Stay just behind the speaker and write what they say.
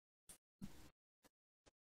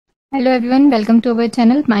Hello everyone, welcome to our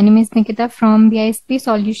channel. My name is Nikita from BISP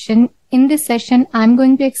Solution. In this session, I'm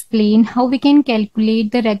going to explain how we can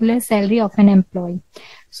calculate the regular salary of an employee.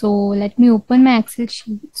 So let me open my Excel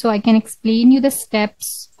sheet so I can explain you the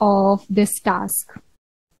steps of this task.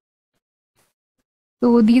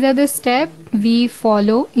 So these are the steps we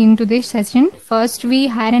follow into this session. First, we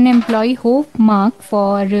hire an employee Hope Mark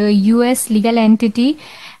for US legal entity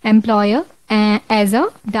employer as a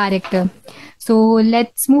director. So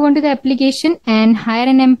let's move on to the application and hire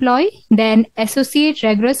an employee, then associate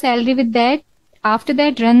regular salary with that. After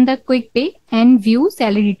that, run the quick pay and view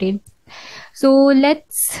salary details. So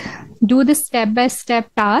let's do the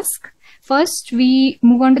step-by-step task. First, we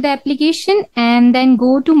move on to the application and then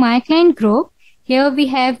go to My Client Group. Here we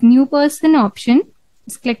have New Person option.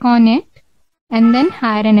 Just click on it and then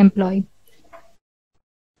hire an employee.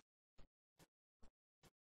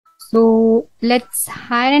 So let's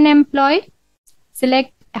hire an employee.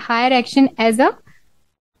 Select hire action as a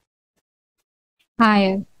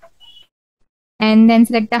hire. And then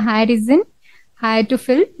select the hire reason, hire to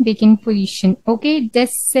fill vacant position. Okay,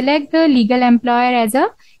 just select the legal employer as a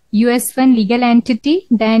US1 legal entity.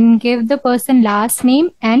 Then give the person last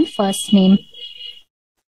name and first name.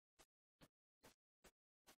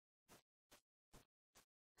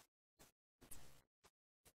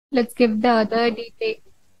 Let's give the other detail.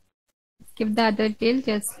 Give the other detail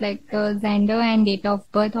just like the gender and date of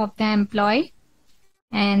birth of the employee,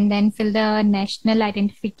 and then fill the national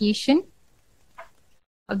identification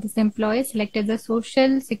of this employee. Select as a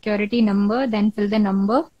social security number, then fill the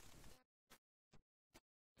number.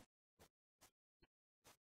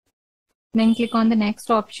 Then click on the next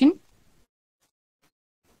option.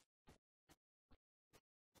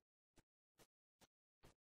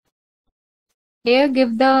 Here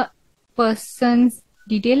give the person's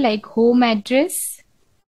detail like home address.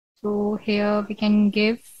 So here we can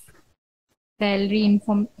give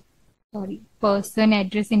person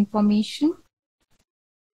address information.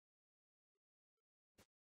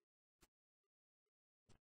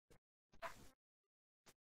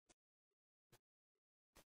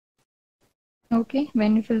 Okay,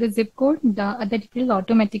 when you fill the zip code, the other details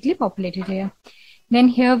automatically populated here. Then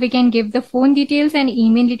here we can give the phone details and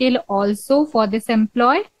email detail also for this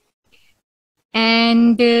employee.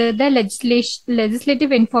 And the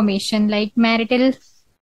legislative information like marital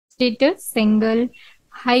status, single,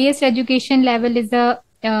 highest education level is a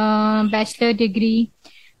bachelor degree.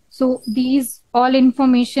 So these all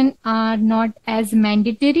information are not as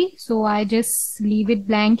mandatory. So I just leave it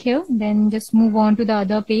blank here, then just move on to the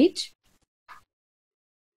other page.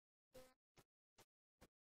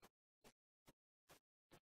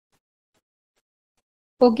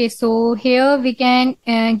 Okay, so here we can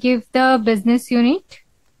give the business unit,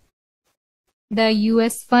 the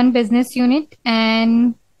US1 business unit,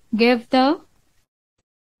 and give the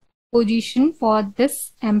position for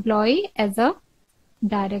this employee as a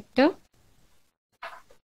director.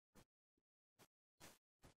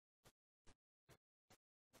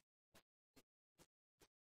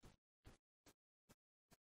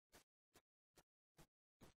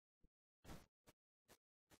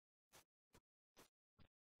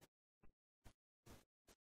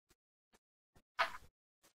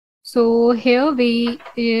 So here we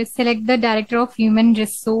select the director of human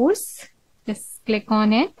resource. Just click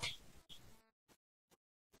on it.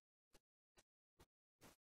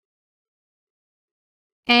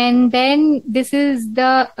 And then this is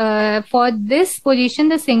the, for this position,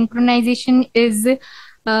 the synchronization is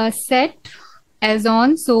set as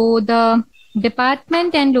on. So the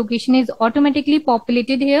department and location is automatically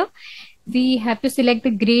populated here. We have to select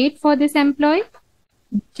the grade for this employee.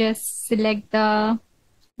 Just select the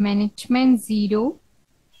management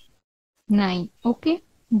 09. Okay.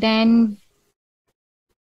 Then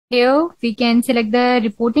here we can select the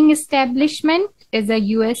reporting establishment as a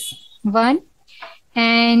US1.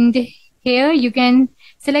 And here you can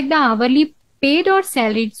select the hourly paid or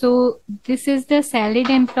salaried. So this is the salaried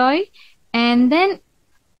employee, and then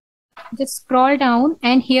just scroll down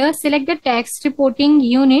and here select the tax reporting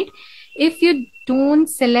unit. If you don't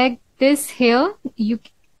select this here, you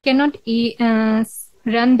cannot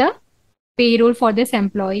run the payroll for this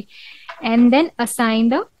employee, and then assign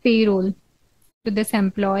the payroll to this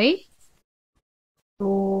employee.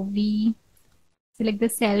 So we select the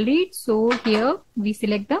salary. So here we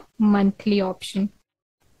select the monthly option.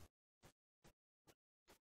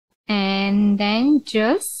 And then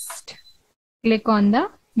just click on the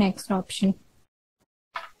next option.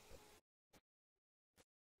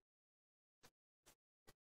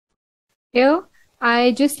 Here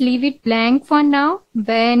I just leave it blank for now.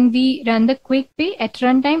 When we run the quick pay at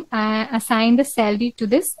runtime, I assign the salary to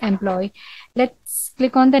this employee. Let's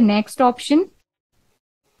click on the next option.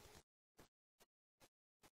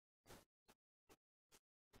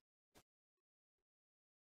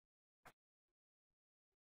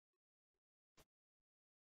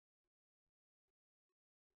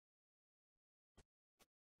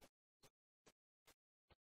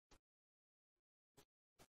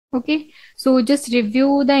 Okay, so just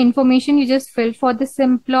review the information you just filled for this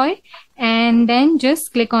employee and then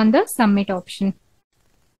just click on the submit option.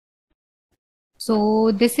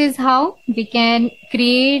 So this is how we can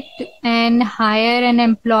create and hire an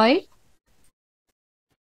employee.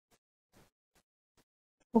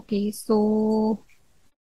 Okay, so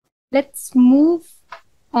let's move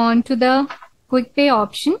on to the quick pay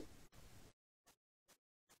option.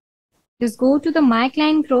 Just go to the My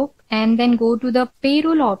Client group and then go to the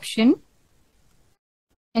payroll option.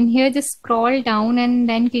 And here just scroll down and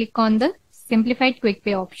then click on the simplified quick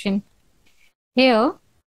pay option. Here,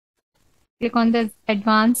 click on the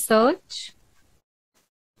advanced search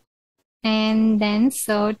and then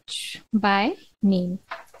search by name.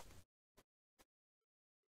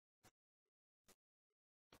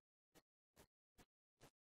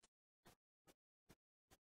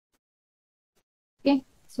 Okay,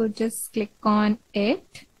 so just click on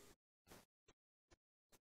it.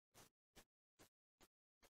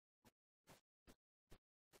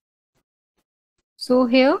 So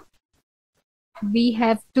here we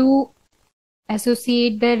have to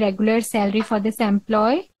associate the regular salary for this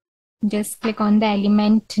employee. Just click on the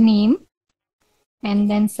element name and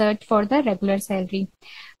then search for the regular salary.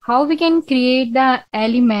 How we can create the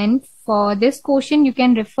element for this question, you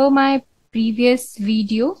can refer my previous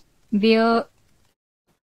video where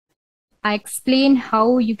I explain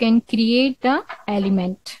how you can create the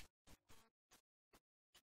element.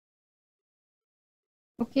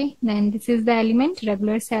 Okay, then this is the element,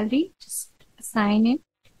 regular salary. Just assign it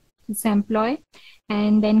to this employee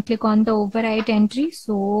and then click on the override entry.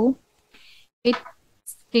 So it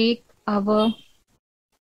take our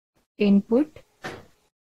input.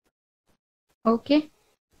 Okay,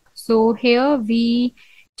 so here we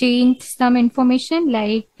change some information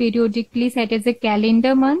like periodically set as a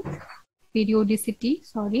calendar month, periodicity,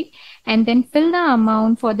 sorry, and then fill the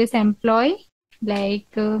amount for this employee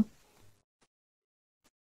like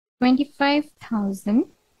 25,000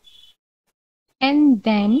 and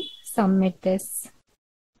then submit this.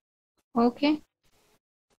 Okay.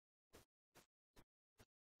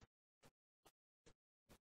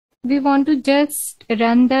 We want to just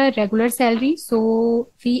run the regular salary,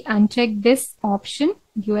 so we uncheck this option,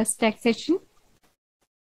 US taxation,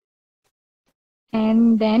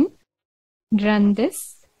 and then run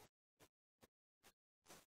this.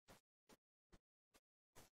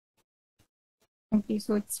 Okay,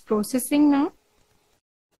 so it's processing now.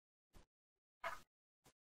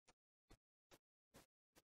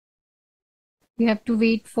 You have to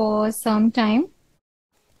wait for some time.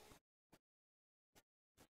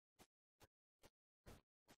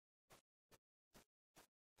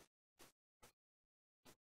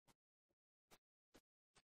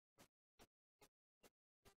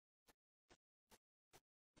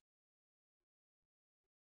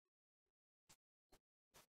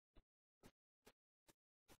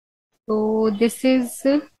 So this is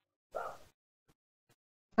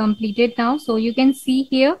completed now. So you can see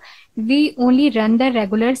here we only run the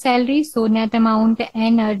regular salary, so net amount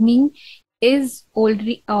and earning is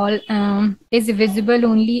already is visible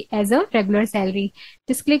only as a regular salary.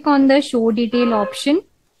 Just click on the show detail option.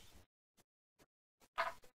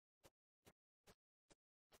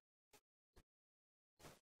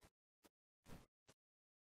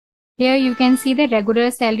 Here you can see the regular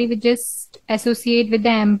salary we just associate with the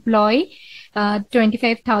employee.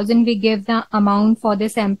 25,000 we give the amount for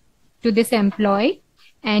this to this employee,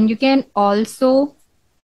 and you can also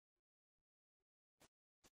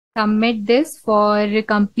submit this for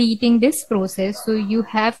completing this process. So you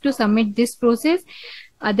have to submit this process,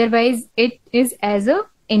 otherwise it is as a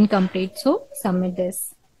incomplete. So submit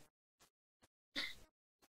this.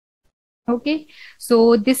 Okay,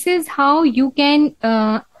 so this is how you can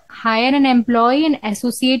hire an employee and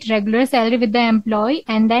associate regular salary with the employee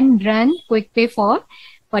and then run quick pay for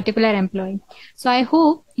particular employee. So I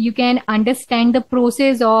hope you can understand the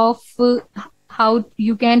process of how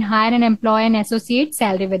you can hire an employee and associate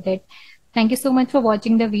salary with it. Thank you so much for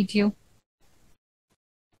watching the video.